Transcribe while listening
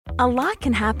A lot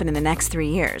can happen in the next 3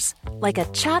 years. Like a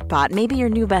chatbot may be your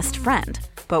new best friend.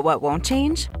 But what won't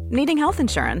change? Needing health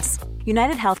insurance.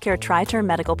 United Healthcare Tri-Term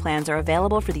Medical Plans are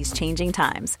available for these changing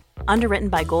times. Underwritten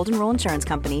by Golden Rule Insurance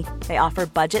Company, they offer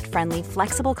budget-friendly,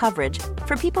 flexible coverage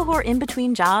for people who are in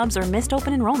between jobs or missed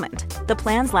open enrollment. The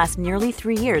plans last nearly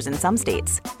 3 years in some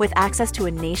states, with access to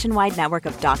a nationwide network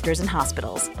of doctors and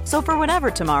hospitals. So for whatever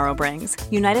tomorrow brings,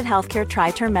 United Healthcare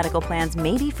Tri-Term Medical Plans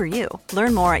may be for you.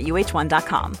 Learn more at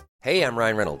uh1.com. Hey, I'm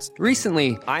Ryan Reynolds.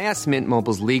 Recently, I asked Mint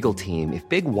Mobile's legal team if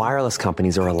big wireless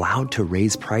companies are allowed to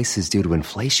raise prices due to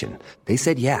inflation. They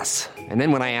said yes. And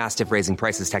then when I asked if raising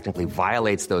prices technically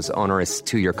violates those onerous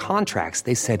 2-year contracts,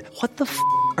 they said, "What the f***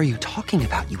 are you talking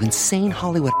about, you insane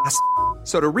Hollywood ass?"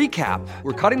 So to recap,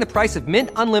 we're cutting the price of Mint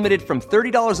Unlimited from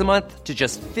 $30 a month to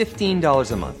just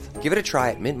 $15 a month. Give it a try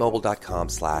at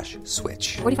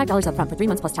mintmobile.com/switch. $45 up front for 3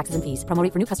 months plus taxes and fees. Promo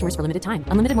rate for new customers for limited time.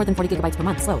 Unlimited more than 40 gigabytes per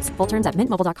month. Slows full terms at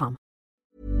mintmobile.com.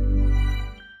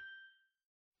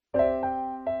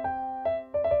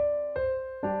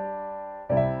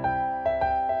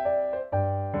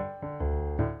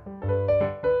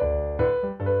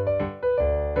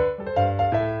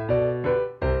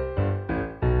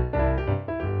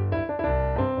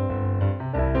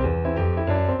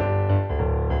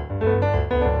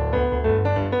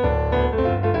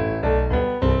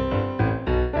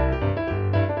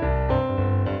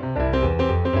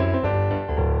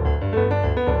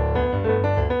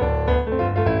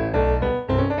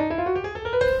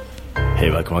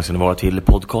 Hej, välkomna ska ni vara till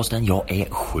podcasten. Jag är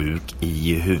sjuk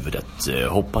i huvudet.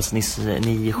 Hoppas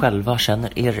ni själva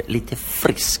känner er lite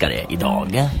friskare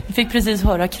idag. Jag fick precis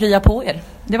höra krya på er.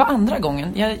 Det var andra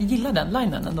gången. Jag gillar den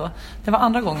linen ändå. Det var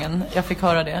andra gången jag fick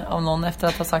höra det av någon efter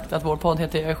att ha sagt att vår podd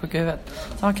heter Jag är sjuk i huvudet.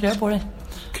 Så han krya på dig.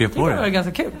 Krya på dig? Det var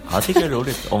ganska kul. Jag tycker det är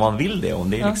roligt. Om man vill det. Om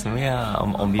det är liksom är,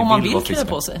 om man vill krya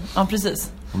på sig. Ja,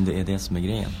 precis. Om det är det som är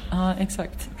grejen. Ja,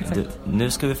 exakt.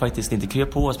 Nu ska vi faktiskt inte krya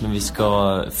på oss, men vi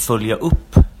ska följa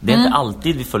upp. Det är inte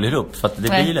alltid vi följer upp, för att det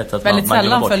blir lätt att väldigt man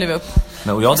sällan följer vi upp.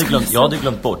 Men, och jag hade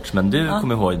glömt bort, men du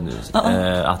kommer ihåg nu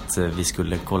att vi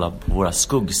skulle kolla på våra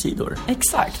skuggsidor.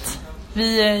 Exakt.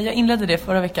 Jag inledde det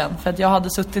förra veckan för att jag hade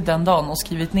suttit den dagen och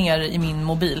skrivit ner i min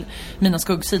mobil mina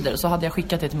skuggsidor. Så hade jag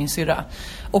skickat det till min syrra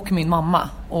och min mamma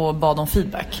och bad om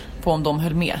feedback på om de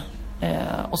höll med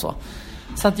och så.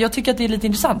 Så att jag tycker att det är lite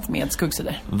intressant med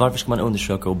skuggsidor. Varför ska man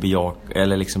undersöka och bejaka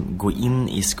eller liksom gå in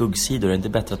i skuggsidor? Är det inte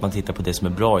bättre att man tittar på det som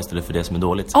är bra istället för det som är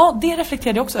dåligt? Ja, det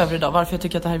reflekterade jag också över idag, varför jag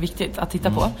tycker att det här är viktigt att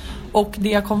titta på. Och det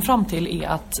jag kom fram till är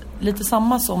att lite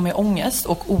samma som med ångest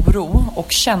och oro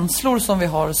och känslor som vi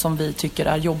har som vi tycker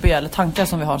är jobbiga, eller tankar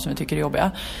som vi har som vi tycker är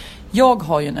jobbiga. Jag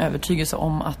har ju en övertygelse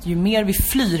om att ju mer vi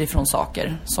flyr ifrån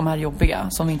saker som är jobbiga,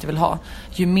 som vi inte vill ha,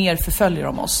 ju mer förföljer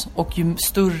de oss och ju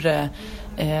större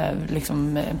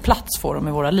plats får de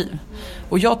i våra liv.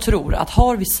 Och jag tror att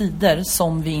har vi sidor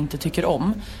som vi inte tycker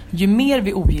om, ju mer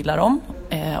vi ogillar dem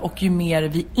och ju mer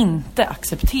vi inte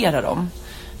accepterar dem,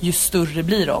 ju större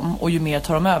blir de och ju mer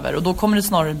tar de över. Och då kommer det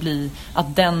snarare bli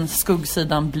att den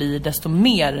skuggsidan blir desto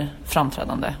mer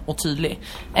framträdande och tydlig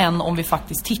än om vi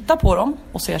faktiskt tittar på dem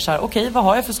och ser så här: okej, vad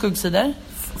har jag för skuggsidor?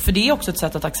 För det är också ett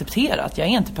sätt att acceptera att jag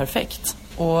är inte perfekt.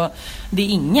 Och det är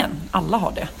ingen, alla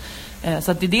har det.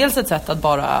 Så att det är dels ett sätt att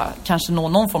bara kanske nå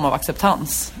någon form av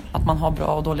acceptans, att man har bra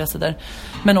och dåliga sidor.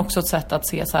 Men också ett sätt att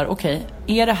se så här: okej,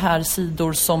 är det här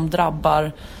sidor som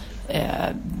drabbar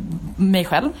mig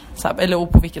själv? Så här, eller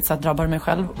på vilket sätt drabbar det mig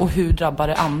själv? Och hur drabbar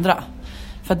det andra?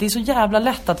 För att det är så jävla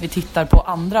lätt att vi tittar på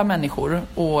andra människor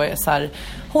och är så här: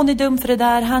 hon är dum för det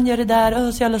där, han gör det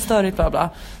där, så jävla störigt, bla bla.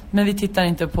 Men vi tittar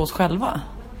inte på oss själva.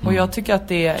 Och jag tycker att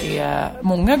det är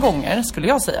många gånger, skulle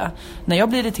jag säga, när jag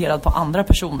blir irriterad på andra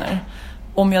personer,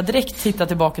 om jag direkt tittar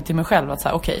tillbaka till mig själv att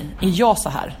säga: okej, är jag så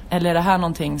här? Eller är det här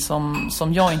någonting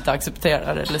som jag inte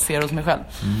accepterar eller ser hos mig själv?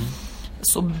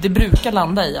 Så det brukar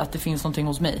landa i att det finns någonting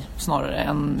hos mig snarare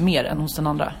än mer än hos den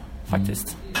andra,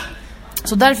 faktiskt.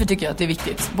 Så därför tycker jag att det är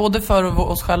viktigt, både för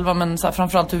oss själva men så här,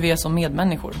 framförallt hur vi är som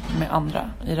medmänniskor med andra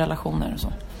i relationer och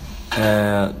så.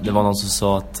 Det var någon som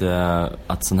sa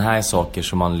att såna här saker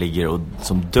som man ligger och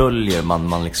som döljer,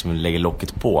 man liksom lägger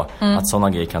locket på, att såna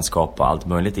grejer kan skapa allt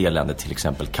möjligt elände, till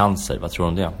exempel cancer. Vad tror du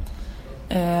om det?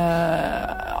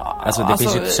 Det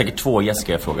finns ju säkert två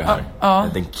Jessica jag frågar här.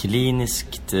 Den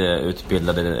kliniskt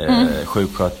utbildade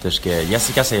sjuksköterska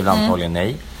Jessica säger väl antagligen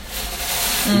nej.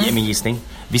 I min gissning.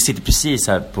 Vi sitter precis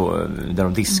här på där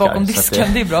de diskar. Bakom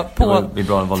disken, det är bra. På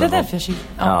Philadelphia.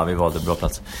 Ja, vi valde bra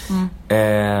plats.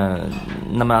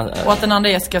 Och att den andra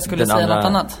Jessica skulle säga något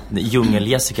annat.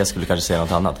 Djungel-Jessica skulle kanske säga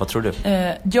något annat. Vad tror du?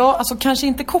 Ja, alltså kanske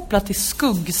inte kopplat till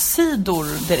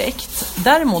skuggsidor direkt.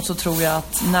 Däremot så tror jag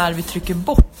att när vi trycker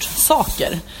bort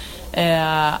saker,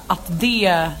 att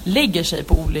det lägger sig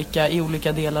i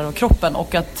olika delar av kroppen.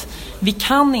 Och att vi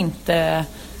kan inte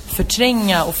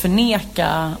förtränga och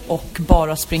förneka och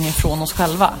bara springa ifrån oss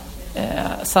själva.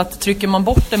 Så att trycker man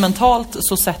bort det mentalt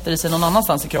så sätter det sig någon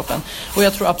annanstans i kroppen. Och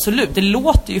jag tror absolut, det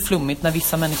låter ju flummigt när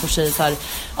vissa människor säger så här: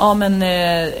 ja men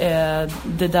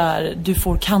det där, du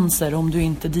får cancer om du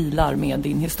inte dealar med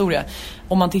din historia.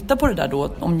 Om man tittar på det där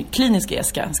då, om kliniska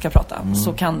Jessica ska prata,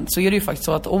 så är det ju faktiskt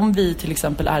så att om vi till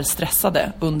exempel är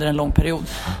stressade under en lång period,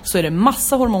 så är det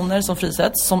massa hormoner som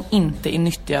frisätts som inte är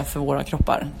nyttiga för våra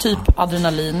kroppar. Typ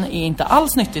adrenalin är inte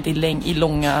alls nyttigt i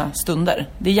långa stunder.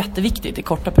 Det är jätteviktigt i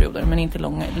korta perioder, men inte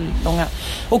långa.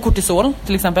 Och kortisol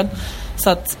till exempel. Så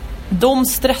att de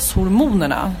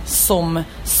stresshormonerna som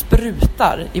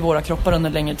sprutar i våra kroppar under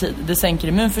längre tid, det sänker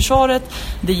immunförsvaret,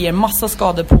 det ger massa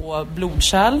skador på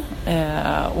blodkärl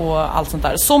och allt sånt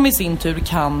där, som i sin tur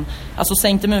kan, alltså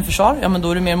sänkt immunförsvar, ja men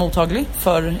då är du mer mottaglig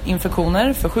för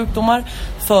infektioner, för sjukdomar,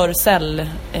 för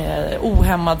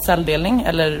ohämmad celldelning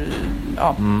eller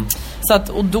ja. Så att,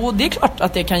 och då, det är klart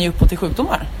att det kan ge upphov till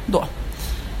sjukdomar då.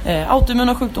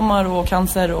 Autoimmuna sjukdomar och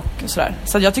cancer och sådär.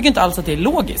 Så jag tycker inte alls att det är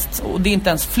logiskt. Och det är inte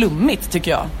ens flummigt,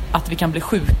 tycker jag, att vi kan bli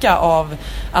sjuka av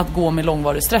att gå med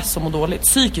långvarig stress och må dåligt,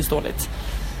 psykiskt dåligt.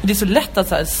 Det är så lätt att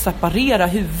så här, separera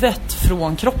huvudet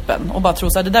från kroppen och bara tro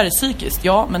att det där är psykiskt.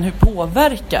 Ja, men hur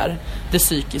påverkar det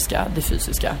psykiska det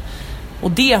fysiska?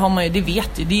 Och det har man ju, det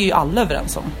vet ju, det är ju alla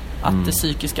överens om, att det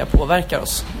psykiska påverkar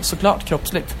oss, såklart,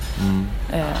 kroppsligt.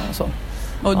 Så.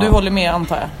 Och du håller med,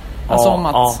 antar jag?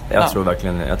 Alltså jag tror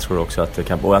verkligen, jag tror också att det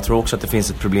kan, och jag tror också att det finns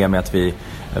ett problem med att vi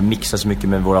mixar så mycket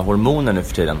med våra hormoner nu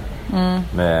för tiden.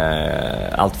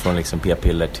 Med allt från liksom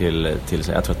p-piller till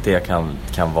jag tror att det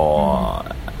kan vara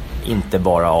inte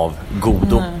bara av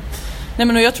godo. Nej,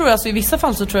 men jag tror alltså i vissa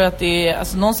fall så tror jag att det är,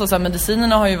 alltså någonstans här,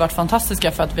 medicinerna har ju varit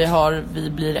fantastiska för att vi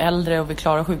blir äldre och vi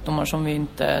klarar sjukdomar som vi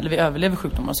inte, eller vi överlever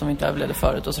sjukdomar som vi inte överlevde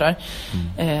förut och sådär.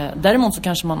 Däremot så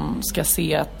kanske man ska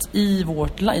se att i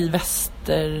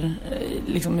väster,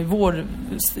 liksom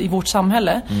i vårt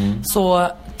samhälle, så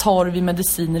tar vi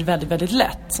mediciner väldigt, väldigt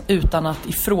lätt utan att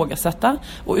ifrågasätta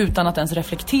och utan att ens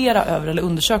reflektera över eller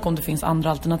undersöka om det finns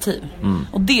andra alternativ.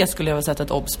 Och det skulle jag vilja sätta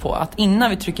ett obs på, att innan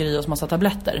vi trycker i oss massa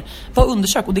tabletter, bara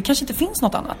undersök, och det kanske inte finns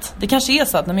något annat. Det kanske är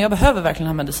så att jag behöver verkligen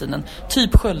den här medicinen,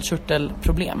 typ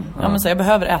sköldkörtelproblem. Ja, men så jag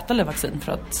behöver äta Levaxin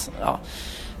för att, ja.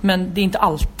 Men det är inte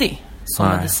alltid som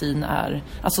medicin är.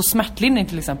 Alltså smärtlindring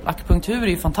till exempel, akupunktur är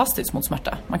ju fantastiskt mot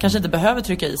smärta. Man kanske inte behöver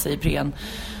trycka i sig Ipren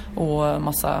och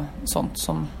massa sånt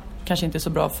som kanske inte är så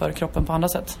bra för kroppen på andra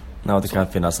sätt. Ja, det kan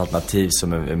finnas alternativ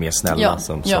som är mer snälla,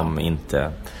 som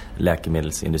inte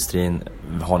läkemedelsindustrin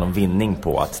har någon vinning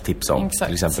på att tipsa om. Exakt.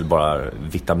 Till exempel bara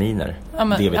vitaminer,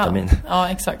 D-vitamin. Ja,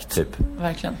 exakt. Typ.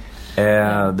 Verkligen.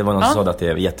 Det var någon som sa att det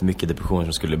är jättemycket depression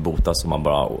som skulle botas om man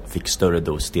bara fick större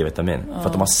dos D-vitamin. För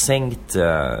att de har sänkt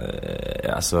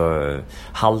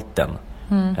halten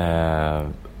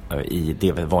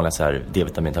i vanliga så här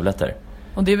D-vitamintabletter.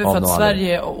 Och det är väl för att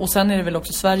Sverige, och sen är det väl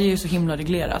också, Sverige är ju så himla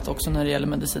reglerat också när det gäller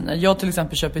mediciner. Jag till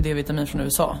exempel köper D-vitamin från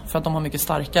USA för att de har mycket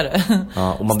starkare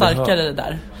starkare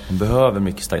där. Man behöver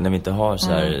mycket starkare när vi inte har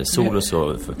så här sol och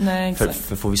så.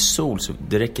 För får vi sol så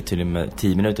det räcker till med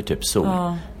 10 minuter typ sol.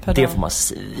 Det får man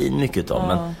svin mycket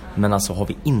av. Men alltså har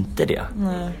vi inte det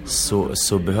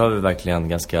så behöver vi verkligen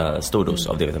ganska stor dos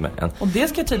av D-vitamin. Och det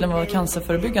ska tydligen vara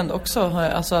cancerförebyggande också.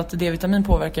 Alltså att D-vitamin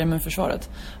påverkar immunförsvaret.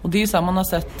 Och det är ju så, man har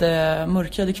sett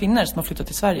mörkhyade kvinnor som har flyttat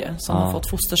till Sverige som har fått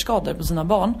fosterskador på sina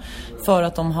barn för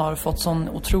att de har fått sån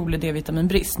otrolig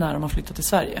D-vitaminbrist när de har flyttat till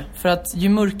Sverige. För att ju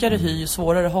mörkare hy, ju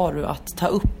svårare har du att ta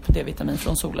upp D-vitamin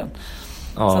från solen.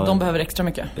 Så att de behöver extra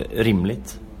mycket.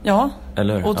 Rimligt. Ja,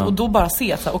 eller? Och då bara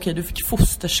se att okej, du fick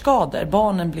fosterskador.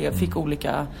 Barnen fick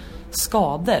olika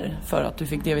skador för att du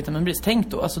fick D-vitaminbrist.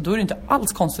 Tänk då, alltså då är det inte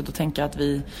alls konstigt att tänka att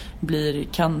vi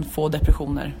kan få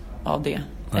depressioner av det.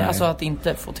 Alltså att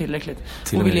inte få tillräckligt.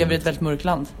 Och vi lever i ett väldigt mörkt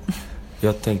land.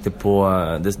 Jag tänkte på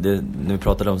när vi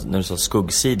pratade om, när du sa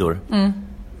skuggsidor,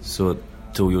 så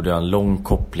gjorde jag en lång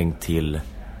koppling till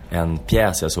en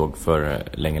pjäs jag såg för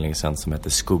länge sedan som heter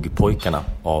Skuggpojkarna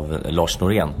av Lars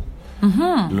Norén.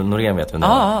 Norén vet vem det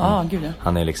är. Gud, ja.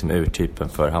 Han är liksom urtypen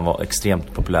han var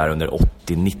extremt populär under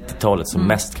 80-90-talet. Som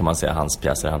mest kan man säga hans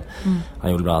pjäser.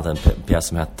 Han gjorde bland annat en pjäs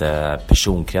som hette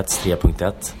Personkrets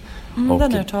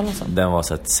 3.1. Den var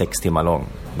så 6 timmar lång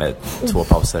med 2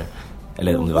 pauser.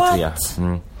 Eller om det var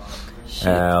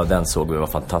 3. Och den såg vi, var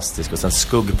fantastisk. Och sen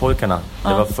Skuggpojkarna,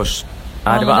 det var först...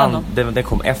 Nej, det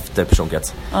kom efter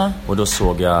Personkrets. Och då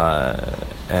såg jag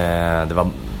det var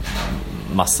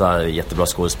massa jättebra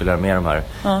skådespelare med de här.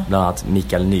 Bland annat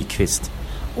Mikael Nyqvist.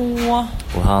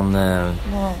 Och han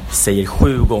säger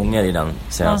 7 gånger i den,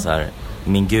 säger han så här: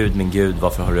 min Gud,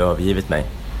 varför har du övergivit mig?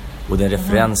 Och det är en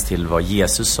referens till vad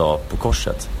Jesus sa på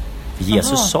korset. För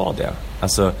Jesus sa det.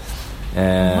 Alltså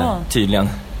tydligen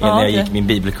när jag gick min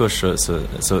bibelkurs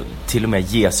så till och med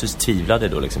Jesus tvivlade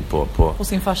då liksom på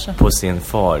sin farsa, på sin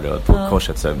far då, på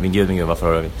korset. Så min Gud, varför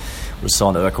har du? Och då sa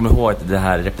han, och jag kommer ihåg att det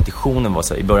här repetitionen var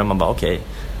så, i början man bara okej.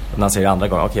 Och när han säger andra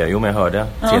gången, okej, jo men jag hörde.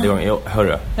 Tredje gången, jo,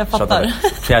 hörru. Jag fattar.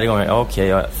 Fjärde gången,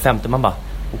 okej, femte man bara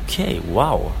okej,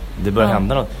 wow. Det börjar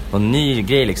hända någon ny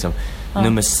grej liksom.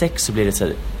 Nummer 6 så blir det så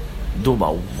här, då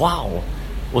bara wow.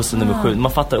 Och så nummer 7,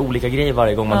 man fattar olika grejer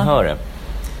varje gång man hör det.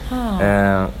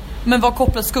 Men vad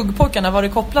kopplat Skuggpojkarna? Var det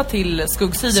kopplat till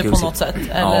skuggsidor på något sätt?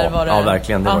 Eller var det... Ja,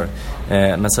 verkligen, det var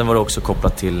det. Men sen var det också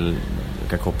kopplat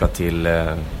till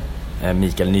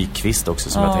Mikael Nyqvist också,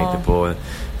 som jag tänkte på.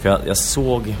 För jag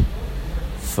såg...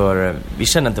 vi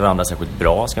kände inte varandra särskilt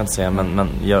bra, ska jag inte säga. Men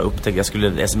jag upptäckte, jag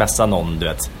skulle smsa någon, du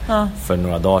vet, för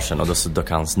några dagar sedan. Och då så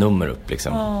dök hans nummer upp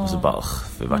liksom. Och så bara,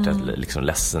 vart jag liksom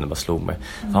ledsen, det bara slog mig.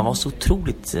 Han var så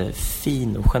otroligt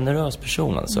fin och generös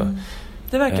person alltså.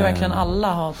 Det verkar verkligen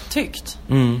alla ha tyckt.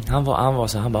 Han var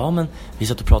så, han bara, men vi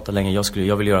satt och pratade länge.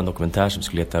 Jag ville göra en dokumentär som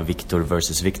skulle heta Victor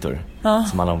vs. Victor.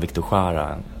 Som handlar om Victor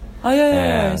Jara.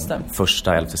 Just det.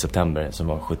 Första 11 september som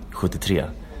var 73.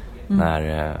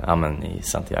 När i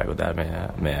Santiago där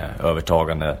med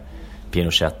övertagande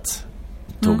Pinochet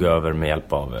tog över med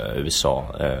hjälp av USA,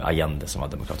 Allende som var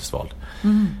demokratiskt vald.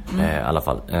 I alla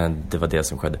fall, det var det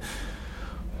som skedde.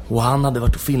 Och han hade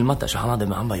varit och filmat där, så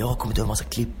han bara, jag har kommit över en massa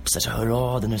klipp, så jag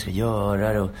hör av det när du ska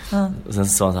göra det. Och sen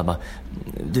sa han så här bara,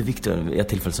 du Victor, i ett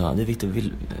tillfälle sa han, du Victor,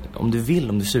 om du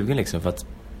är sugen liksom, för att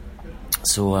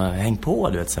så häng på,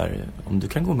 du vet så här, om du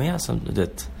kan gå med så, du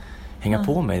vet, hänga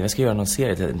på mig, jag ska göra någon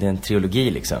serie, det är en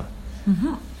trilogi liksom.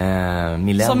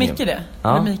 Millennium. Som Micke det?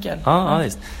 Med Mikael? Ja,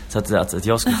 visst. Så att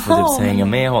jag skulle få typ hänga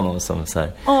med honom som så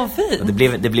här. Fint.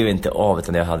 Det blev inte av,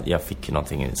 utan jag fick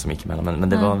någonting som gick emellan. Men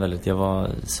det var väldigt, jag var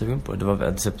sugen på det. Det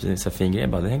var så fin grej,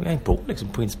 bara det hängde på liksom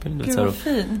på inspelning. Gud vad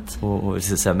fint. Och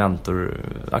så här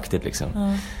mentoraktigt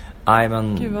liksom.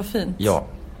 Men gud vad fint. Ja,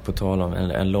 på tal om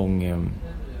en lång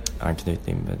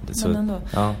anknytning.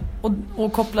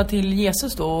 Och kopplat till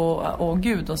Jesus då och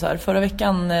Gud och så här. Förra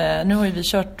veckan, nu har ju vi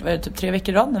kört typ 3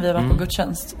 veckor i rad när vi har varit på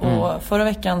gudstjänst. Och förra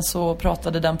veckan så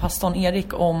pratade den pastorn Erik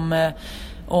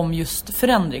om just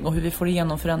förändring och hur vi får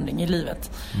igenom förändring i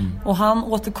livet. Och han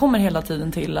återkommer hela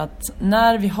tiden till att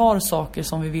när vi har saker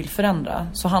som vi vill förändra,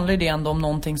 så handlar det ändå om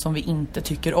någonting som vi inte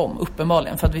tycker om,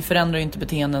 uppenbarligen. För att vi förändrar ju inte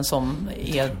beteenden som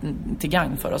är till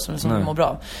gagn för oss eller som vi mår bra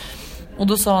av. Och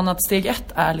då sa han att steg 1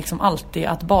 är liksom alltid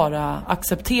att bara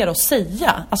acceptera och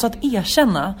säga. Alltså att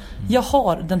erkänna, jag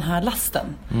har den här lasten.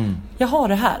 Jag har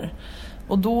det här.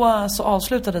 Och då så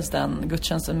avslutades den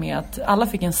gudstjänsten med att alla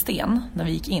fick en sten när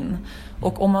vi gick in.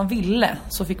 Och om man ville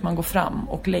så fick man gå fram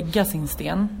och lägga sin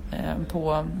sten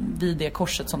vid det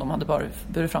korset som de hade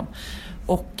burit fram.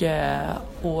 Och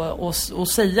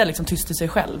säga liksom tyst till sig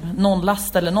själv. Någon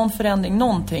last eller någon förändring,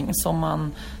 någonting som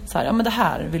man så här, men det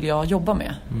här vill jag jobba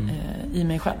med i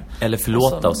mig själv. Eller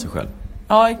förlåta av sig själv.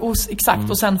 Ja, exakt.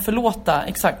 Och sen förlåta,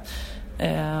 exakt.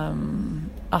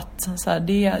 Att så här,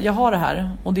 jag har det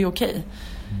här och det är okej.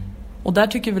 Och där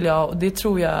tycker väl jag, och det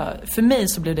tror jag, för mig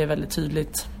så blev det väldigt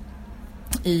tydligt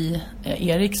i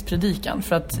Eriks predikan.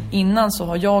 För att innan så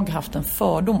har jag haft en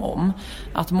fördom om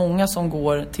att många som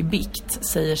går till bikt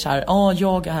säger så här,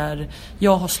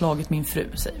 jag har slagit min fru,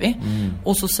 säger vi.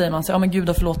 Och så säger man så här, men Gud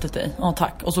har förlåtit dig,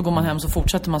 tack. Och så går man hem så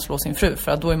fortsätter man slå sin fru,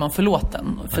 för att då är man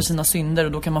förlåten för sina synder,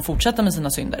 och då kan man fortsätta med sina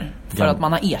synder för att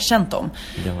man har erkänt dem.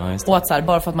 Och att så här,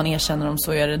 bara för att man erkänner dem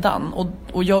så är det dan.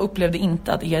 Och jag upplevde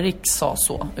inte att Erik sa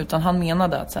så, utan han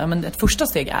menade att så här, men ett första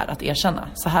steg är att erkänna,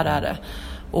 så här är det.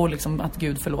 Och liksom att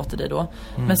Gud förlåter dig då.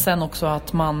 Men sen också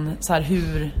att man, så här,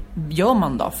 hur gör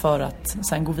man då för att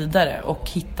sen gå vidare och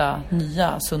hitta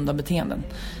nya sunda beteenden?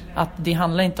 Att det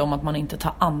handlar inte om att man inte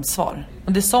tar ansvar.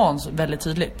 Och det sa han väldigt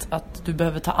tydligt, att du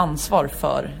behöver ta ansvar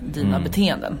för dina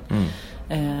beteenden.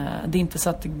 Det är inte så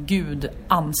att Gud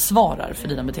ansvarar för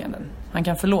dina beteenden. Han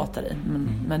kan förlåta dig,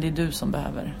 men det är du som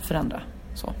behöver förändra.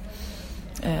 Så.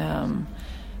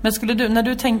 Men skulle du, när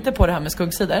du tänkte på det här med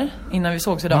skuggsidor innan vi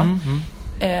sågs idag,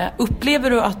 upplever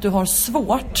du att du har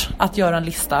svårt att göra en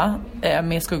lista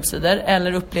med skuggsidor,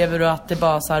 eller upplever du att det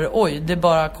bara så här, det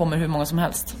bara kommer hur många som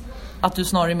helst? Att du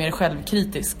snarare är mer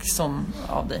självkritisk som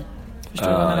av dig? Förstår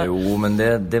du vad jag menar? Jo, men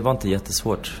det var inte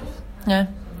jättesvårt. Nej.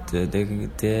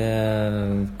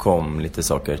 Det kom lite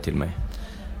saker till mig.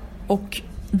 Och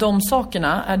de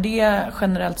sakerna, är det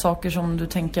generellt saker som du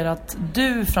tänker att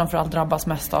du framförallt drabbas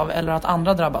mest av eller att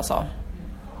andra drabbas av?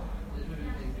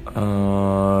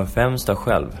 Främst av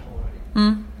själv.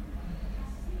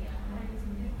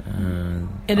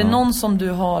 Är det någon som du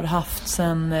har haft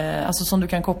sen, alltså som du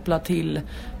kan koppla till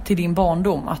din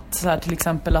barndom? Att så här, till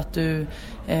exempel att du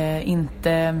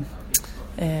inte...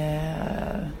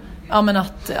 Ja, men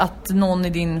att någon i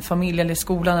din familj eller i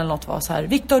skolan eller något var så här: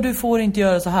 Viktor, du får inte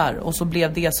göra så här. Och så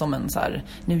blev det som en så här: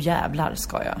 nu jävlar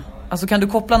ska jag. Alltså kan du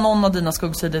koppla någon av dina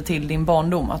skuggsidor till din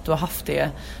barndom? Att du har haft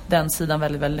den sidan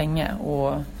väldigt, väldigt länge.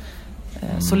 Och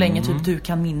så länge typ du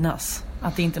kan minnas.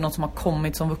 Att det inte är något som har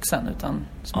kommit som vuxen utan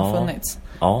som har funnits.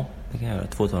 Ja, det kan jag göra.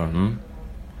 2 år.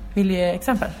 Vill du ge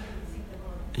exempel?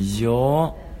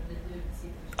 Ja,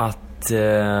 att...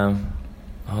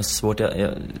 har svårt.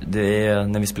 Det är,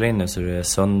 när vi spelar in nu så är det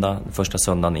söndag, första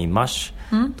söndagen i mars.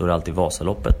 Då är det alltid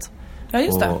Vasaloppet. Ja,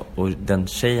 just det. Och den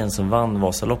tjejen som vann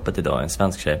Vasaloppet idag, en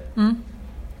svensk tjej.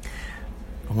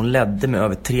 Hon ledde med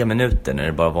över 3 minuter när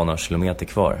det bara var några kilometer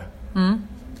kvar.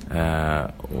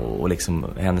 Och liksom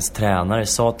hennes tränare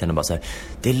sa till henne bara så här: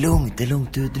 det är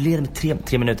lugnt, du leder med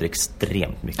 3 minuter,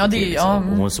 extremt mycket. Ja, det är, till, liksom.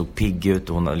 Och hon såg pigg ut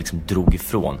och hon liksom drog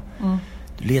ifrån.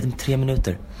 Du leder med 3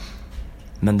 minuter.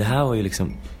 Men det här var ju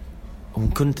liksom...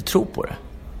 Hon kunde inte tro på det.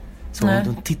 Så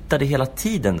hon tittade hela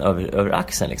tiden över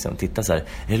axeln liksom. Tittade så här: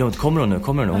 är det lugnt? Kommer hon nu?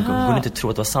 Hon kunde inte tro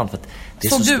att det var sant för att det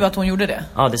såg du att hon gjorde det?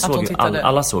 Ja, det såg ju.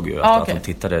 Alla såg ju att hon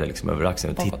tittade liksom över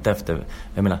axeln. Och tittade efter...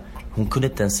 Jag menar, hon kunde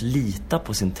inte ens lita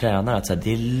på sin tränare. Att så här,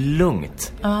 det är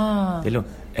lugnt. Det är lugnt.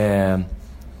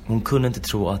 Hon kunde inte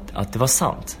tro att det var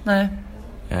sant. Nej.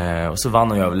 Och så vann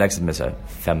hon ju överlägset med så här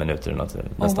 5 minuter eller något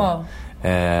nästan. Wow.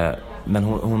 Men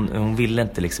hon ville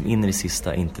inte liksom in i det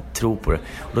sista inte tro på det.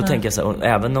 Och då tänker jag så här,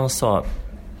 även när hon sa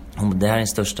det här är den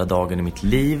största dagen i mitt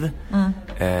liv.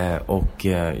 Och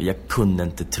jag kunde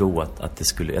inte tro att det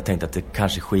skulle... Jag tänkte att det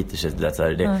kanske skiter sig.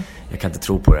 Jag kan inte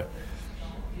tro på det.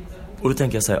 Och då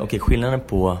tänker jag så här, okej, skillnaden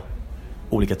på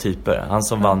olika typer. Han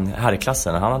som vann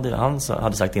herrklassen, han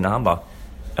hade sagt innan, han bara: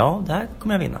 ja, det här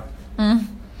kommer jag vinna.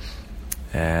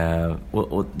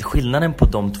 Och skillnaden på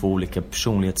de 2 olika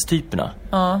personlighetstyperna.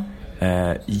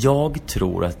 Jag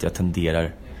tror att jag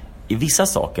tenderar, i vissa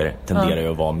saker tenderar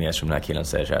jag att vara mer som den här killen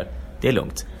säger så här: det är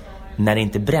lugnt. När det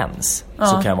inte bränns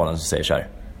så kan jag vara den som säger så här: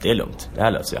 det är lugnt, det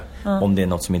här löser jag. Om det är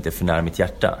något som inte är för nära mitt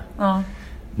hjärta.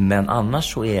 Men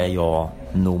annars så är jag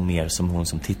nog mer som hon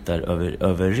som tittar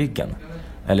över ryggen.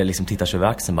 Eller liksom tittar sig över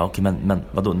axeln. Okej, men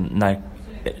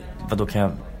vadå kan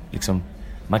jag liksom...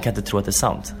 Man kan inte tro att det är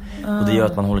sant. Och det gör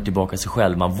att man håller tillbaka sig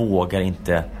själv. Man vågar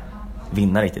inte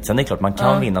vinna riktigt. Sen är det klart, man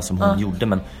kan vinna som hon gjorde.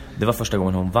 Men det var första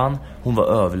gången hon vann. Hon var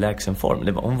överlägsen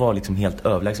form. Hon var liksom helt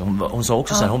överlägsen. Hon sa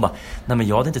också så här, hon bara: nej, men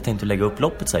jag hade inte tänkt att lägga upp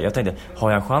loppet så här. Jag tänkte,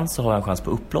 har jag en chans så har jag en chans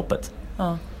på upploppet.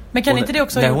 Men kan inte det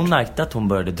också när hon märkte att hon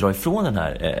började dra ifrån den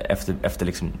här efter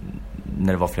liksom,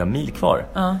 när det var flera mil kvar.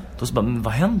 Då så bara, men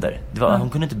vad händer? Hon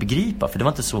kunde inte begripa. För det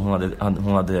var inte så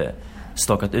hon hade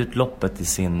stakat ut loppet i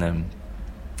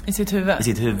sitt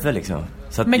huvud liksom.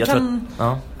 Så att men,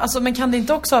 men kan det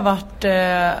inte också ha varit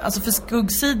alltså för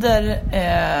skuggsidor,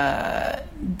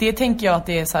 det tänker jag att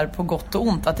det är så här på gott och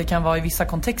ont, att det kan vara i vissa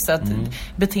kontexter att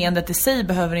beteendet i sig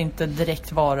behöver inte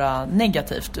direkt vara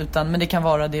negativt, men det kan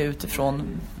vara det utifrån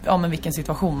men vilken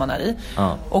situation man är i.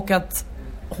 Och att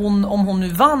om hon nu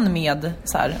vann med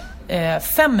så här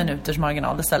 5 minuters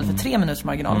marginal istället för 3 minuters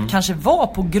marginal, kanske var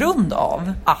på grund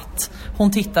av att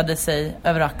hon tittade sig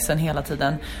över axeln hela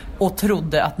tiden och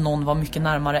trodde att någon var mycket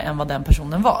närmare än vad den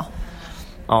personen var.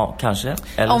 Ja, kanske.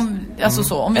 Eller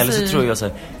så tror jag så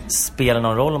här, spelar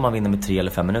någon roll om man vinner med 3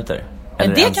 eller 5 minuter?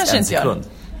 Eller det kanske inte gör.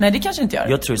 Nej, det kanske inte gör.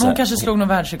 Jag tror så här, hon kanske slog någon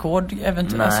världsrekord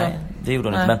eventuellt. Nej, det gjorde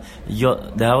hon inte. Men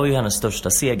det här var ju hennes största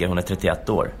seger. Hon är 31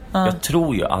 år. Jag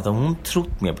tror ju att om hon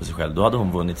trott mer på sig själv, då hade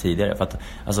hon vunnit tidigare. För att,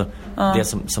 alltså, det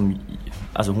som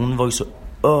alltså, hon var ju så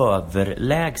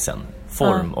överlägsen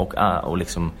form och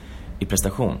liksom i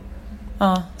prestation.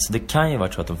 Så det kan ju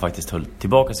vara så att hon faktiskt höll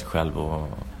tillbaka sig själv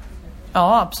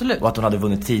ja, absolut. Och att hon hade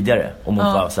vunnit tidigare. Om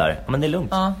hon var så här, men det är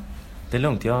lugnt. Det är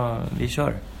lugnt, vi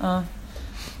kör.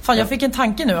 Fan, jag fick en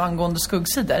tanke nu angående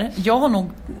skuggsidor. Jag har nog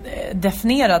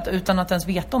definierat, utan att ens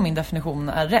veta om min definition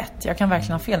är rätt. Jag kan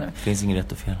verkligen ha fel nu. Det finns ingen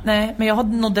rätt och fel. Nej, men jag har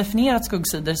nog definierat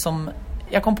skuggsidor som...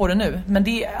 Jag kom på det nu. Men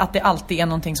det är att det alltid är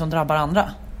någonting som drabbar andra.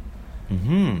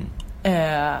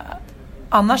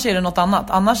 Annars är det något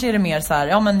annat. Annars är det mer så här,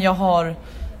 ja men jag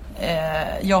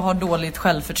har dåligt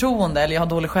självförtroende eller jag har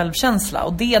dålig självkänsla.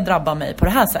 Och det drabbar mig på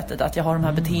det här sättet. Att jag har de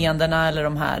här beteendena eller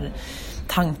de här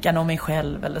tankarna om mig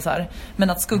själv eller så här. Men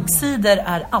att skuggsidor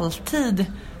är alltid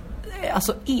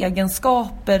alltså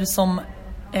egenskaper som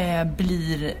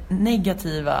blir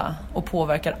negativa och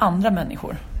påverkar andra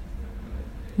människor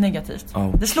negativt.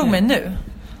 Okay. Det slog mig nu.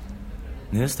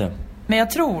 Just det. Men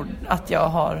jag tror att jag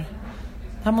har...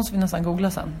 Det här måste vi nästan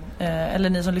googla sen. Eller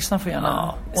ni som lyssnar får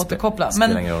gärna återkoppla.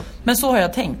 Men så har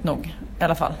jag tänkt nog i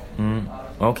alla fall.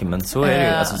 Okej, men så är det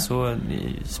ju. Alltså, så,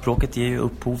 språket ger ju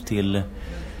upphov till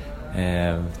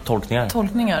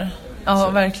tolkningar. Ja, så.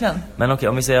 Verkligen. Men okej,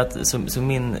 om vi säger att så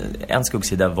en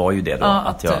skuggsida var ju det då,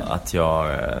 att jag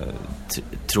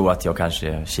tror att jag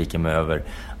kanske kikar mig över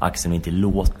axeln och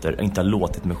inte har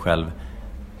låtit mig själv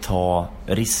ta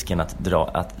risken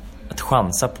att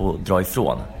chansa på att dra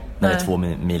ifrån när det är 2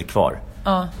 mil kvar.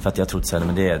 För att jag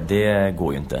trodde att det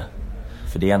går ju inte.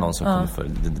 För det är någon som kommer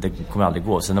det kommer aldrig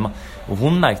gå. Så och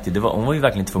hon märkte hon var ju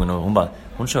verkligen tvungen att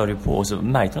hon körde ju på och så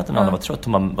märkte hon att den andra var trött.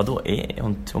 Hon bara, vadå?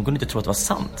 Hon kunde inte tro att det var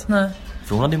sant. Nej.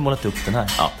 För hon hade ju målat upp den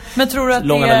här. Ja. Men tror du att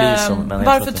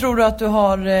varför tror du att du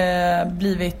har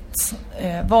blivit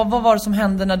vad var det som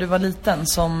hände när du var liten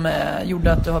som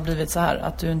gjorde att du har blivit så här,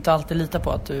 att du inte alltid litar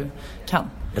på att du kan?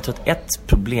 Jag tror att ett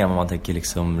problem om man tänker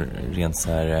liksom rent så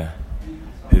här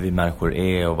hur vi människor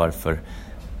är och varför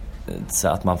så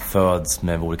att man föds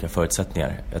med olika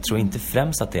förutsättningar. Jag tror inte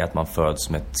främst att det är att man föds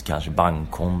med ett kanske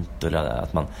bankkonto eller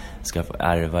att man ska få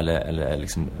ärva eller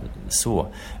liksom så,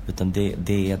 utan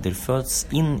det föds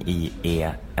in i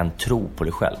är en tro på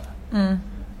dig själv.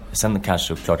 Sen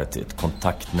kanske klart att ett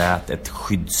kontaktnät, ett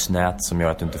skyddsnät som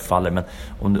gör att du inte faller, men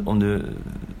om du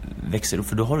växer upp,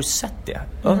 för då har du sett det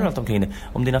överallt omkring dig.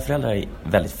 Om dina föräldrar är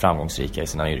väldigt framgångsrika i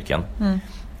sina yrken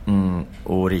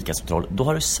och rika som troll, då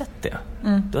har du sett det.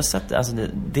 Du har sett det. Alltså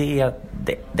det är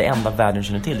det enda världen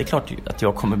känner till. Det är klart att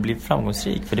jag kommer bli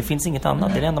framgångsrik, för det finns inget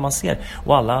annat. Det är det enda man ser.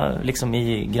 Och alla liksom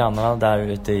i grannarna där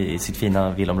ute i sitt fina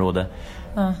villområde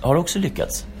har också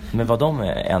lyckats med vad de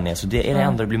än är. Så det är det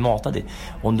enda du blir matad i.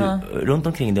 Om du runt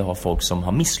omkring dig har folk som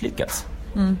har misslyckats,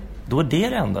 då är det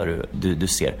enda du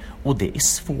ser. Och det är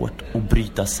svårt att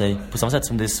bryta sig på samma sätt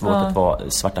som det är svårt att vara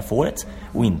svarta fåret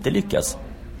och inte lyckas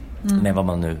med vad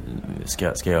man nu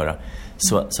ska göra.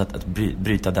 Så att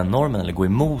bryta den normen eller gå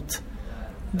emot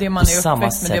det man är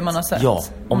uppväxt med, det man har sett. Ja,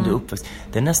 om du är uppväxt.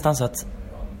 Det är nästan så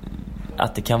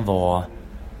att det kan vara...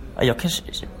 Jag kanske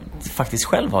faktiskt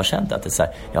själv har känt att det är så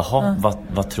här, jaha,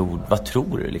 vad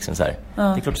tror du liksom så här? Det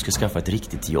är klart du ska skaffa ett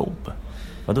riktigt jobb.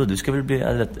 Vadå, du ska väl bli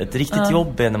ett riktigt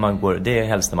jobb när man går, det är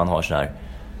helst när man har så här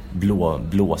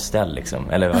blåställ liksom,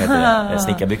 eller vad heter det,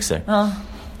 snickarbyxor.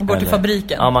 Och går till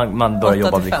fabriken. Ja, man börjar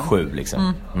jobba vid 7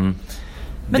 liksom.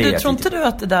 Men du, tror inte du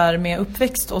att det där med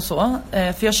uppväxt och så,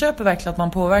 för jag köper verkligen att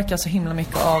man påverkar så himla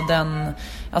mycket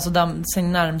av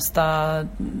sin närmsta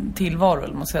tillvaro,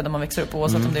 eller man ska säga, där man växer upp,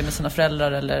 oavsett om det är med sina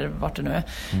föräldrar eller vart det nu är.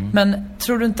 Men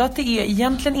tror du inte att det är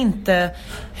egentligen inte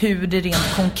hur det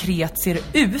rent konkret ser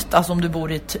ut, alltså om du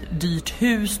bor i ett dyrt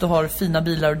hus, du har fina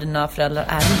bilar och dina föräldrar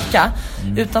är rika,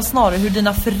 utan snarare hur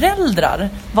dina föräldrar,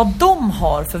 vad de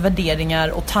har för värderingar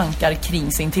och tankar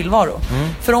kring sin tillvaro.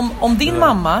 För om din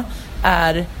mamma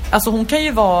är, alltså hon kan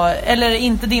ju vara, eller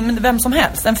inte din, men vem som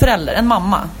helst, en förälder, en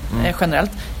mamma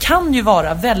generellt, kan ju vara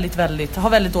ha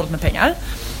väldigt dåligt med pengar,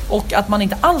 och att man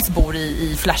inte alls bor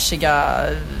i flashiga,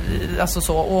 alltså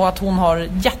så, och att hon har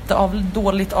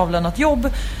dåligt avlönat jobb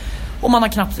och man har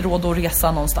knappt råd att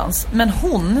resa någonstans. Men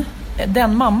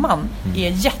den mamman är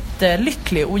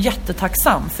jättelycklig och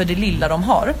jättetacksam för det lilla de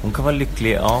har. Hon kan vara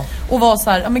lycklig, ja. Och vara så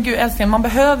här, men gud älskling, man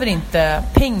behöver inte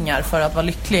pengar för att vara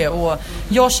lycklig. Och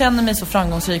jag känner mig så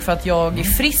framgångsrik för att jag är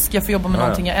frisk, jag får jobba med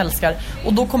någonting jag älskar.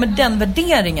 Och då kommer den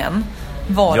värderingen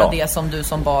vara det som du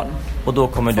som barn. Och då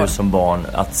kommer du som barn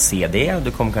att se det. Och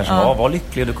du kommer kanske vara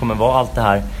lycklig, och du kommer vara allt det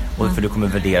här. Och för du kommer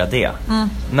värdera det.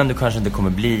 Men du kanske inte kommer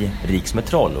bli rik som ett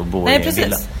troll och bo i en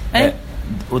villa. Nej.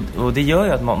 Och det gör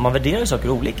ju att man värderar saker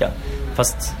olika.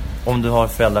 Fast om du har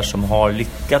föräldrar som har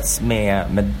lyckats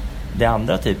med det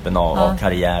andra typen av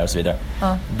karriär och så vidare,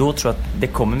 då tror jag att det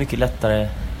kommer mycket lättare.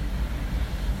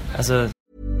 Alltså...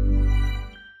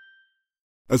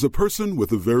 As a person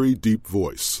with a very deep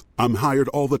voice, I'm hired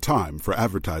all the time for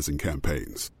advertising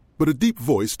campaigns. But a deep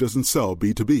voice doesn't sell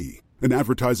B2B. And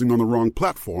advertising on the wrong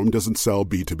platform doesn't sell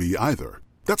B2B either.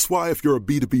 That's why if you're a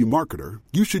B2B marketer,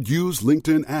 you should use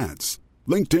LinkedIn ads.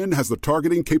 LinkedIn has the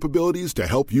targeting capabilities to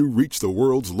help you reach the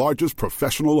world's largest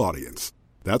professional audience.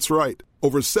 That's right.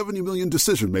 Over 70 million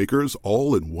decision makers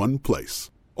all in one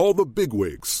place. All the big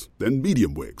wigs, then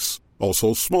medium wigs.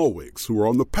 Also small wigs who are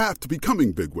on the path to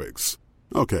becoming big wigs.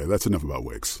 Okay, that's enough about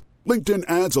wigs. LinkedIn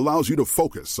ads allows you to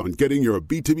focus on getting your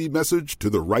B2B message to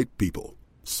the right people.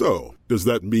 So, does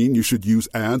that mean you should use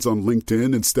ads on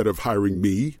LinkedIn instead of hiring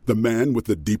me, the man with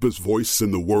the deepest voice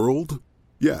in the world?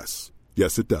 Yes.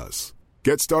 Yes, it does.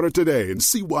 Get started today and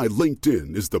see why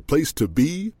LinkedIn is the place to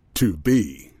be to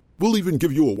be. We'll even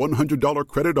give you a $100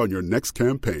 credit on your next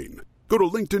campaign. Go to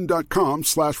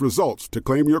linkedin.com/results to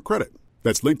claim your credit.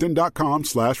 That's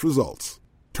linkedin.com/results.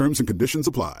 Terms and conditions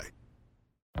apply.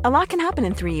 A lot can happen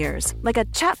in 3 years, like a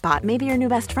chatbot may be your new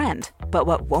best friend. But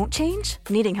what won't change?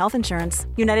 Needing health insurance.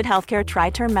 United Healthcare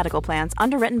Tri-Term Medical Plans,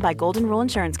 underwritten by Golden Rule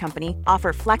Insurance Company,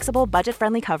 offer flexible,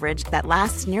 budget-friendly coverage that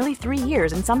lasts nearly 3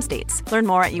 years in some states. Learn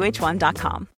more at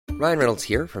uh1.com. Ryan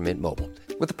Reynolds here from Mint Mobile.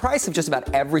 With the price of just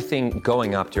about everything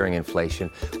going up during inflation,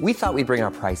 we thought we'd bring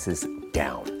our prices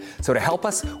down. So to help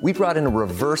us, we brought in a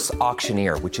reverse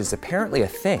auctioneer, which is apparently a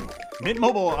thing. Mint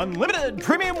Mobile Unlimited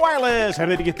Premium Wireless. How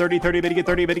to get 30, 30, bit to get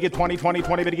 30, bit to get 20, 20,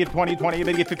 20, bit to get 20, 20,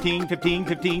 bit to get 15, 15,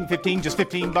 15, 15, just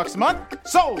 $15 a month?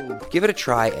 Sold! Give it a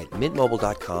try at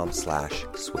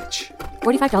mintmobile.com/switch.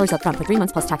 $45 up front for 3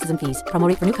 months plus taxes and fees. Promo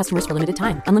rate for new customers for limited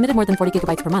time. Unlimited more than 40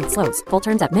 gigabytes per month. Slows full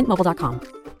terms at mintmobile.com.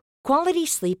 Quality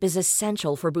sleep is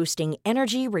essential for boosting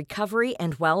energy, recovery,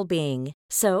 and well-being.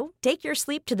 So, take your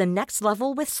sleep to the next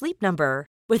level with Sleep Number.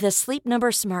 With a Sleep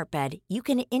Number smart bed, you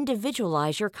can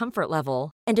individualize your comfort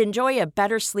level and enjoy a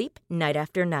better sleep night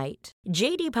after night.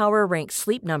 J.D. Power ranks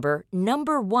Sleep Number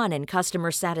 #1 in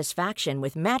customer satisfaction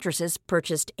with mattresses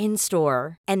purchased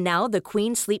in-store. And now the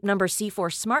Queen Sleep Number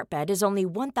C4 smart bed is only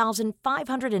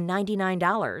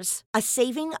 $1,599, a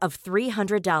saving of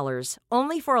 $300,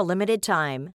 only for a limited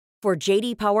time. For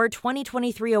J.D. Power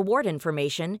 2023 award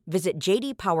information, visit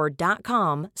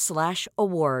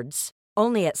jdpower.com/awards.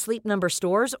 Only at Sleep Number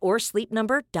stores or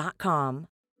sleepnumber.com.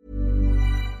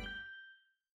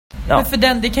 Ja. Men för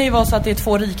det kan ju vara så att det är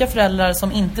två rika föräldrar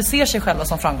som inte ser sig själva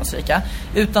som framgångsrika,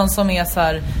 utan som är så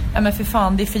här: ja men för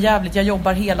fan, det är för jävligt, jag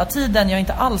jobbar hela tiden, jag är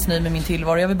inte alls nöjd med min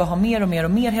tillvaro, jag vill bara ha mer och mer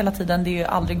och mer hela tiden, det är ju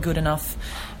aldrig good enough.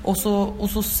 Och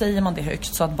så säger man det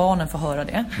högt så att barnen får höra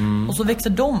det. Och så växer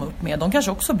de upp med, de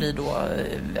kanske också blir då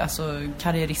alltså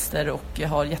karriärister och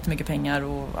har jättemycket pengar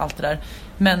och allt det där,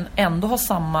 men ändå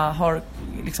har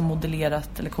liksom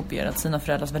modellerat eller kopierat sina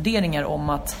föräldrars värderingar om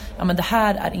att ja men det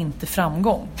här är inte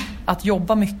framgång. Att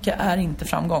jobba mycket är inte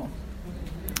framgång.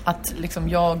 Att liksom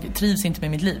jag trivs inte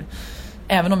med mitt liv,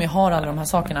 även om jag har alla de här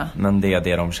sakerna. Men det är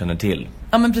det de känner till.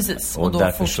 Ja men precis. Och då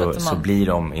därför fortsätter så blir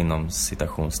de inom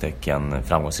citationstecken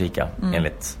framgångsrika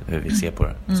enligt hur vi ser på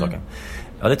det, saken.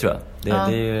 Ja, det tror jag. Det är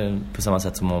ju på samma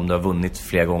sätt som om du har vunnit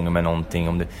flera gånger med någonting.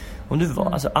 Om du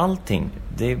var, alltså allting,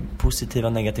 det är positiva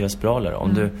och negativa spiraler.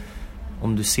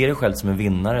 Om du ser dig själv som en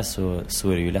vinnare så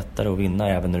är det ju lättare att vinna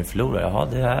även när du förlorar. Jaha,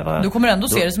 det här var... Du kommer ändå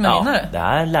se det som en vinnare. Det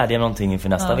här lärde jag någonting inför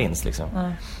nästa vinst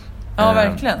liksom. Ja,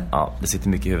 verkligen. Ja, det sitter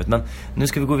mycket i huvudet. Men nu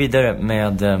ska vi gå vidare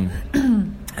med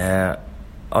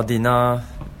dina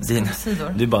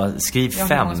sidor. Du bara skriv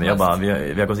 5. Jag bara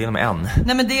vi har gått igenom en.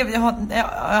 Nej men det jag har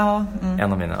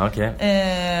en av mina. Okej.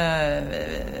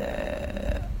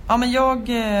 Ja men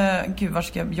gud vad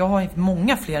ska jag har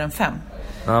många fler än 5.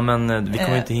 Ja men vi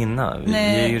kommer inte hinna. Vi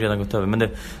är ju redan gått över. Men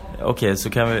okej, så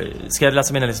kan vi, ska jag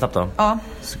läsa mina lite snabbt då? Ja.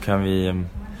 Så kan vi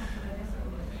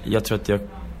jag tror att jag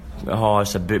har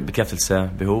så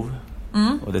bekräftelsebehov.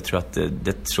 Och det tror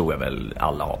jag väl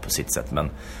alla har på sitt sätt, men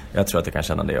jag tror att jag kan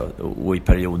känna det och i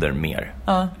perioder mer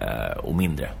och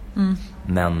mindre.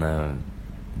 Men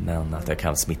att jag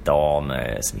kan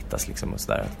smittas liksom och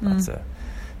sådär, att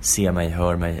se mig,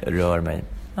 hör mig, rör mig.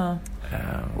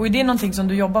 Och är det någonting som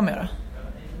du jobbar med då?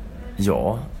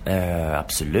 Ja,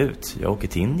 absolut. Jag åker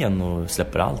till Indien och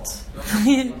släpper allt.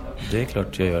 Det är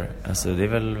klart jag gör. Alltså det är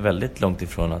väl väldigt långt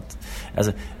ifrån att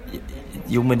alltså,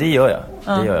 jo men det gör jag.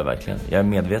 Det gör jag verkligen. Jag är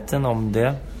medveten om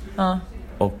det.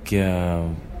 Och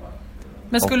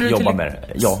men skulle och jobba med det.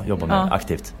 Ja, jobba med det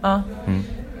aktivt.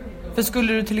 För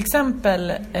skulle du till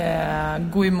exempel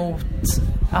gå emot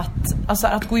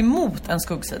att gå emot en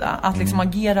skuggsida, att liksom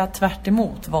agera tvärt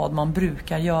emot vad man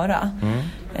brukar göra.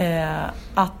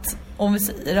 Att om vi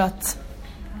säger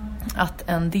att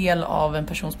en del av en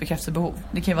persons bekräftelsebehov,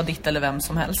 det kan ju vara ditt eller vem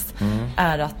som helst,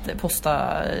 är att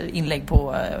posta inlägg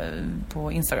på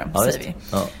Instagram, säger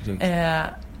vi.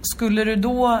 Skulle du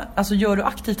då, alltså gör du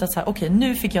aktivt att så här, okej,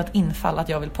 nu fick jag ett infall att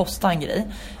jag vill posta en grej,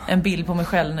 en bild på mig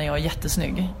själv när jag är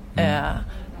jättesnygg,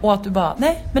 och att du bara,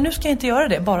 nej, men nu ska jag inte göra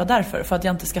det bara därför, för att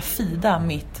jag inte ska fida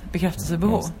mitt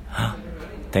bekräftelsebehov.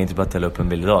 Tänkte du bara att jag la upp en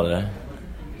bild idag, eller?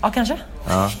 Ja, kanske.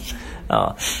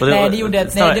 Ja. Nej, det gjorde jag.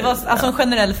 Nej, det var alltså en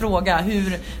generell fråga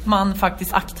hur man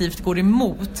faktiskt aktivt går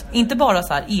emot. Inte bara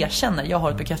så här erkänner jag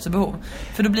har ett bekräftelsebehov.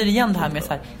 För då blir det igen det här med så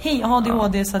här hej, jag har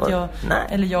ADHD så att jag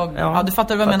eller jag ja, du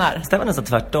fattar vad jag menar. Det var nästan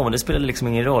tvärtom och det spelade liksom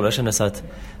ingen roll. Jag kände så att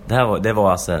det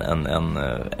var alltså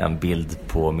en bild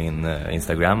på min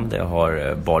Instagram där jag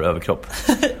har bara överkropp.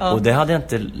 Ja. Och det hade jag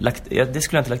inte det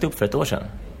skulle jag inte lagt upp för ett år sedan.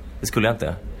 Det skulle jag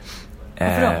inte.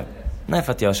 Varför då? Nej,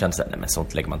 för att jag kände så här, nej men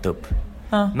sånt lägger man inte upp.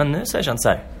 Men nu så har jag känt så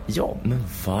här, ja, men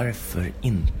varför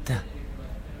inte?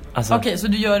 Alltså, okej, så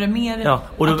du gör det mer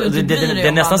och då, att du inte bryr dig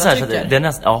om nästan vad så här, tycker?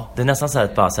 det är nästan så här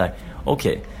att bara så här,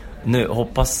 okej, nu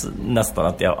hoppas nästan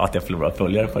att jag förlorar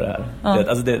följare på det här.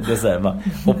 Alltså det är så här, bara,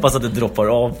 hoppas att det droppar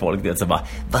av folk. Det är så bara,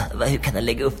 hur kan jag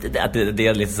lägga upp det där? Det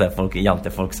är lite så här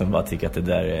folk som bara tycker att det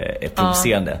där är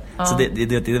provocerande. Så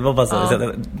det var bara så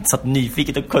jag satt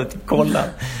nyfiket och kolla.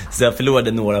 Så jag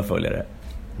förlorade några följare.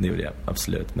 Det gjorde jag,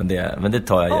 absolut. Men det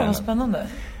tar jag gärna. Vad spännande.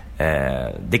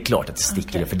 Det är klart att det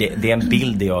sticker. För det är en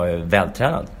bild där jag är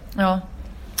vältränad. Ja.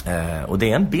 Och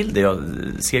det är en bild där jag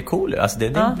ser cool ut. Alltså det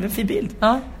är en fin bild.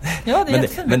 Ja, det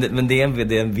är men det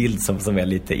är en bild som är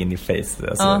lite in i face.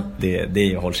 Alltså det är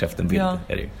ju håll käften bild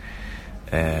är det ju.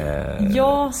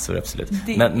 Så absolut.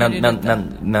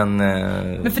 Men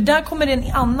för där kommer det en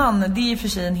annan, det är för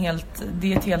sig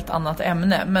det är ett helt annat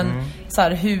ämne, men så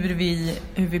här, hur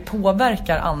vi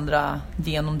påverkar andra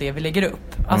genom det vi lägger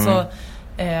upp. Alltså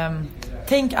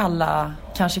tänk alla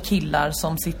kanske killar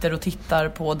som sitter och tittar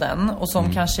på den och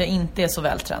som kanske inte är så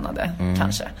vältränade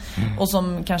kanske. Och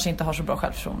som kanske inte har så bra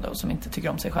självförtroende och som inte tycker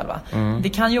om sig själva. Det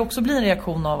kan ju också bli en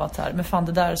reaktion av att här, men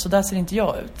fan så där ser inte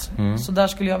jag ut. Så där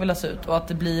skulle jag vilja se ut. Och att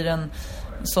det blir en,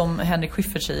 som Henrik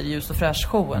Schyffert säger i Ljus och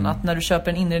Fräsch-showen, att när du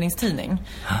köper en inredningstidning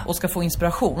och ska få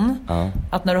inspiration,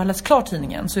 att när du har läst klart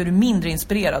tidningen så är du mindre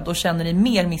inspirerad och känner dig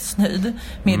mer missnöjd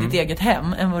med ditt eget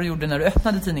hem än vad du gjorde när du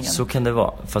öppnade tidningen. Så kan det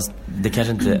vara, fast det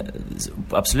kanske inte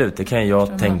absolut, det kan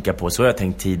jag tänka på, så har jag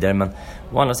tänkt tidigare, men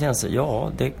å andra sidan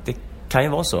så, det kan ju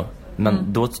vara så.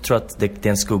 Men då tror jag att det är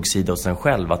en skuggsida hos en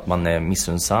själv, att man är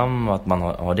missunnsam och att man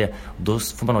har det. Och då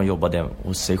får man nog jobba det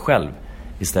hos sig själv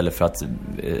istället för att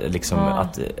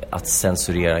att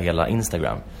censurera hela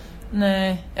Instagram.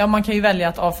 Nej, man kan ju välja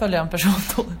att avfölja en person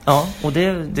då. Ja, och det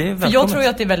är välkommet. För jag tror ju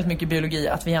att det är väldigt mycket biologi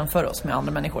att vi jämför oss med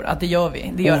andra människor. Att det gör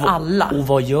vi, det gör alla. Och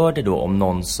vad gör det då om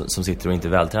någon som sitter och inte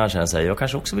är vältränad känner sig, jag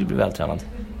kanske också vill bli vältränad?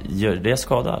 Gör det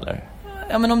skada eller?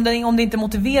 Ja, men om det inte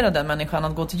motiverar den människan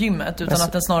att gå till gymmet, utan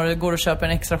att den snarare går och köper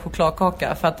en extra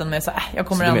chokladkaka för att den är så jag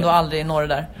kommer ändå aldrig nå det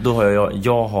där. Då har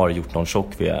jag har gjort någon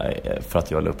chock för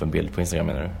att jag la upp en bild på Instagram,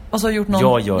 menar du? Och så har gjort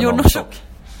någon chock.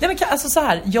 Nej, men alltså så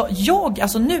här,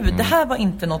 alltså nu, det här var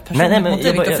inte något personligt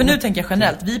motiv, för nu tänker jag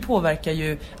generellt, vi påverkar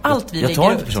ju allt vi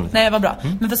lägger ut. Nej, vad bra.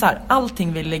 Men för så här,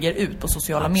 allting vi lägger ut på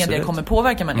sociala medier kommer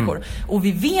påverka människor. Och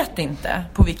vi vet inte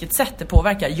på vilket sätt det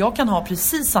påverkar. Jag kan ha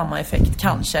precis samma effekt,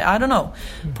 kanske, I don't know,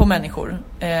 på människor.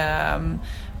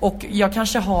 Och jag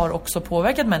kanske har också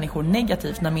påverkat människor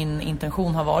negativt när min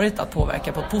intention har varit att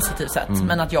påverka på ett positivt sätt.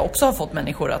 Men att jag också har fått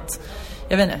människor att,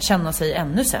 jag vet inte, känna sig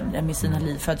ännu sämre med sina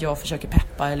liv för att jag försöker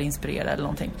peppa eller inspirera eller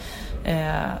någonting.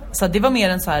 Så det var mer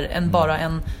en så här, bara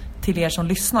en till er som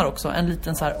lyssnar också, en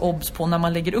liten så här obs på när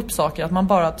man lägger upp saker, att man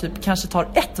bara typ kanske tar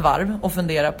ett varv och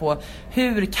funderar på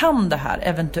hur kan det här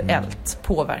eventuellt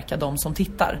påverka de som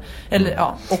tittar. Eller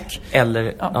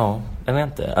jag vet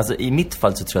inte. Alltså i mitt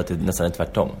fall så tror jag att det nästan är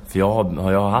tvärtom. För jag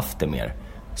har haft det mer.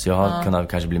 Så jag har kunnat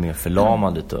kanske bli mer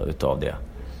förlamad utav det.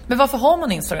 Men varför har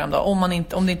man Instagram då? Om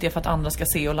det inte är för att andra ska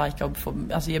se och likea och få,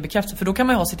 alltså ge bekräftelse. För då kan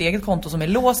man ju ha sitt eget konto som är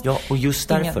låst. Ja, och just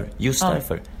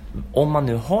därför. Om man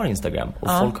nu har Instagram och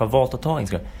folk har valt att ta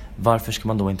Instagram, varför ska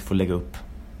man då inte få lägga upp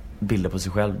bilder på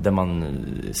sig själv där man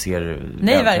ser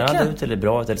vältränad ut eller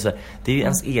bra ut? Eller så? Det är ju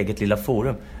ens eget lilla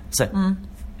forum. Så,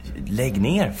 lägg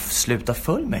ner, sluta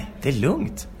följ mig, det är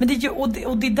lugnt. Men det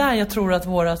är där jag tror att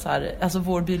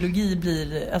vår biologi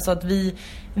blir, alltså att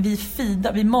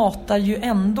vi matar ju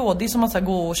ändå. Det är som att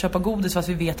gå och köpa godis fast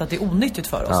vi vet att det är onyttigt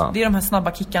för oss. Det är de här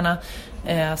snabba kickarna,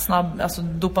 alltså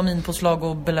dopaminpåslag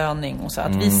och belöning och så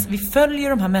att vi följer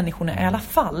de här människorna i alla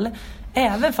fall.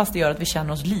 Även fast det gör att vi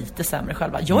känner oss lite sämre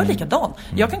själva. Jag är likadan.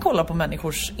 Jag kan kolla på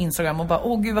människors Instagram och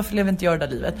bara, gud, varför lever inte jag det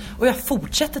där livet? Och jag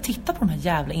fortsätter titta på de här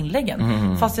jävla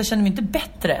inläggen. Fast jag känner mig inte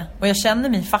bättre. Och jag känner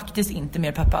mig faktiskt inte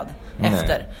mer peppad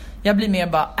efter. Jag blir mer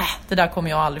bara, det där kommer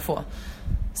jag aldrig få.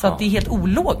 Så att det är helt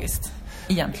ologiskt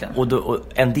egentligen. Och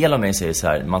en del av mig säger så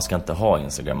här, man ska inte ha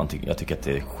Instagram. Jag tycker att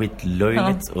det är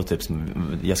skitlöjligt och typ,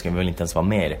 jag ska väl inte ens vara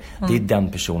med i det. Det är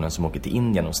den personen som åker till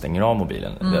Indien och stänger av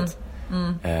mobilen, vet.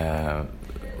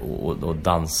 Och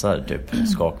dansar typ,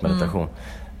 skakmeditation.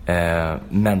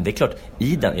 Men det är klart,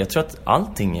 jag tror att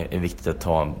allting är viktigt att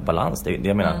ta en balans. Det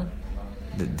jag menar.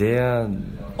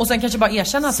 Och sen kanske bara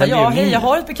erkänna att jag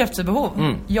har ett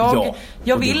bekräftelsebehov.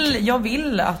 Jag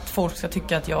vill att folk ska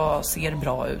tycka att jag ser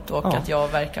bra ut och att jag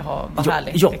verkar vara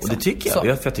härlig. Ja, liksom. och det tycker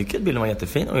jag. För jag tycker att bilden var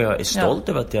jättefin och jag är stolt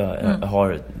över att jag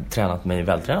har tränat mig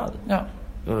vältränad. Ja.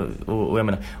 Och jag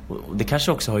menar, och det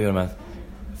kanske också har att göra med,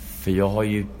 för jag har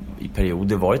ju i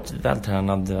perioder varit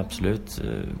vältränad, absolut.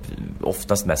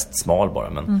 Oftast mest smal bara,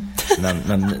 men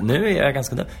nu är jag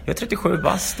ganska... Jag är 37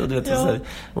 bast och du vet... du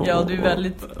är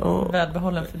väldigt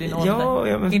välbehållen för din ålder.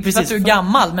 Ja, men inte precis, för att du är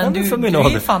gammal, men du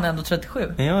är fan ändå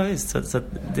 37. Ja, visst. Så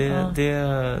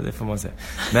det får man säga.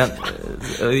 Men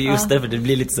just därför, det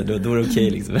blir lite så, då är det okej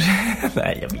liksom.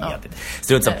 Nej, jag vet inte.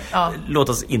 Strunt samma. Låt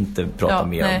oss inte prata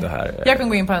mer om det här. Jag kan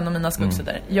gå in på en av mina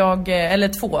skuggsidor.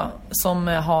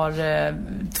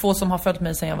 Två som har följt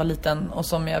mig sedan jag var liten och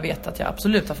som jag vet att jag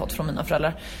absolut har fått från mina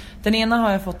föräldrar. Den ena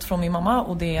har jag fått från min mamma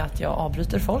och det är att jag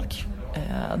avbryter folk.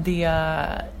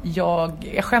 Jag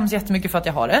skäms jättemycket för att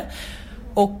jag har det.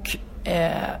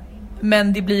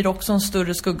 Men det blir också en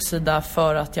större skuggsida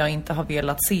för att jag inte har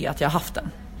velat se att jag har haft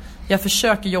den. Jag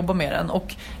försöker jobba med den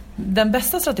och den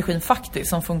bästa strategin faktiskt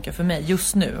som funkar för mig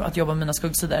just nu att jobba med mina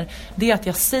skuggsidor, det är att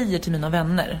jag säger till mina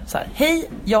vänner så här: hej,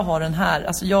 jag har den här,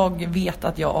 alltså jag vet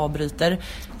att jag avbryter.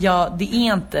 Det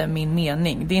är inte min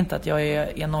mening, det är inte att jag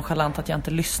är nonchalant att jag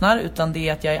inte lyssnar, utan det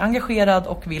är att jag är engagerad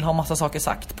och vill ha massa saker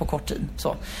sagt på kort tid.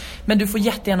 Så. Men du får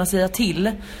jättegärna säga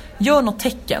till, gör något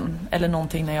tecken eller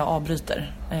någonting när jag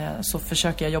avbryter, så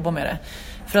försöker jag jobba med det.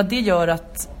 För att det gör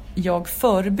att jag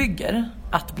förebygger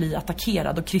att bli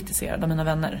attackerad och kritiserad av mina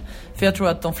vänner. För jag tror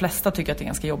att de flesta tycker att det är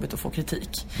ganska jobbigt att få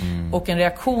kritik. Och en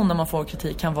reaktion när man får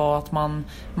kritik kan vara att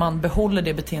man behåller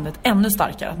det beteendet ännu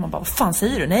starkare. Att man bara, vad fan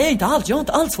säger du? Nej, inte alls. Jag har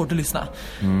inte alls svårt att lyssna.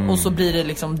 Och så blir det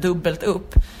liksom dubbelt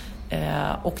upp.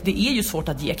 Och det är ju svårt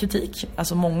att ge kritik.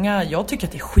 Alltså jag tycker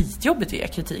att det är skitjobbigt att ge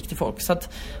kritik till folk. Så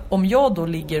att om jag då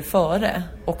ligger före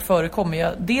och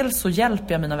förekommer dels så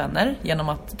hjälper jag mina vänner genom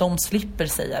att de slipper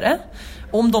säga det.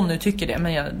 Om de nu tycker det,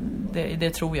 men det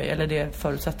tror jag, eller det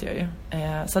förutsätter jag ju.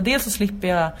 Så dels så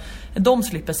slipper de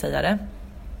slipper säga det.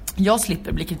 Jag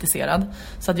slipper bli kritiserad.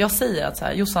 Så att jag säger att så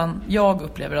här, Jossan, jag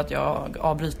upplever att jag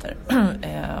avbryter.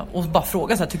 Och bara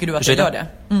fråga så här, tycker du att jag gör det?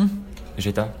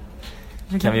 Ursäkta?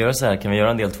 Kan vi göra så här? Kan vi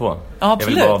göra en del 2? Ja,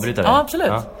 absolut. Jag vill bara avbryta det. Ja, absolut.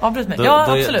 Ja. Avbryt mig.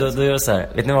 Absolut. Då gör jag så här.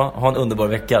 Vet ni vad? Ha en underbar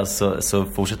vecka så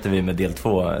fortsätter vi med del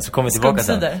 2. Så kommer vi tillbaka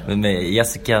sen med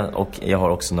Jessica och jag har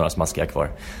också några smaskiga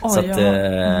kvar. Så att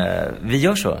vi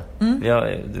gör så. Det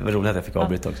var roligt att jag fick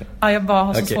avbryta också. Ja, jag bara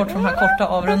har så svårt för de här korta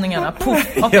avrundningarna.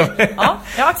 Okay. Ja,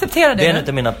 jag accepterar det. Det är en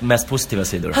av mina mest positiva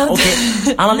sidor.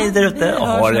 Okej, alla ni där ute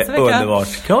har det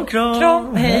underbart.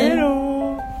 Kram. Hej då.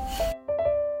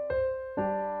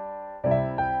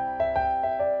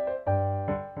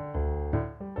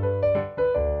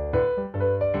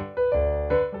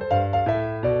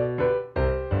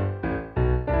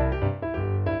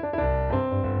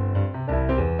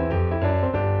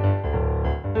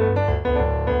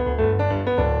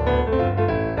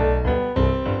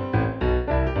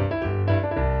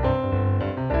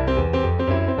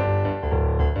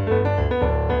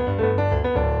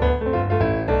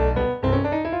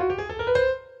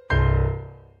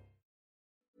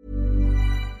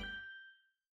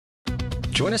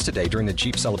 Join us today during the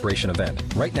Jeep Celebration event.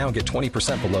 Right now, get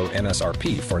 20% below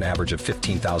MSRP for an average of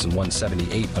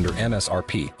 $15,178 under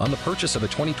MSRP on the purchase of a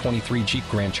 2023 Jeep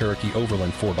Grand Cherokee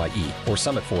Overland 4xE or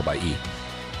Summit 4xE.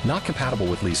 Not compatible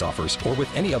with lease offers or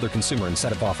with any other consumer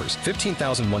incentive offers.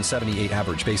 $15,178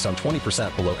 average based on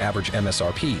 20% below average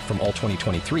MSRP from all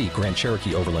 2023 Grand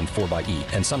Cherokee Overland 4xE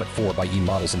and Summit 4xE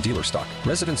models in dealer stock.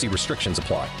 Residency restrictions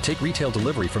apply. Take retail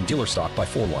delivery from dealer stock by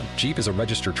 4/1. Jeep is a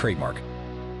registered trademark.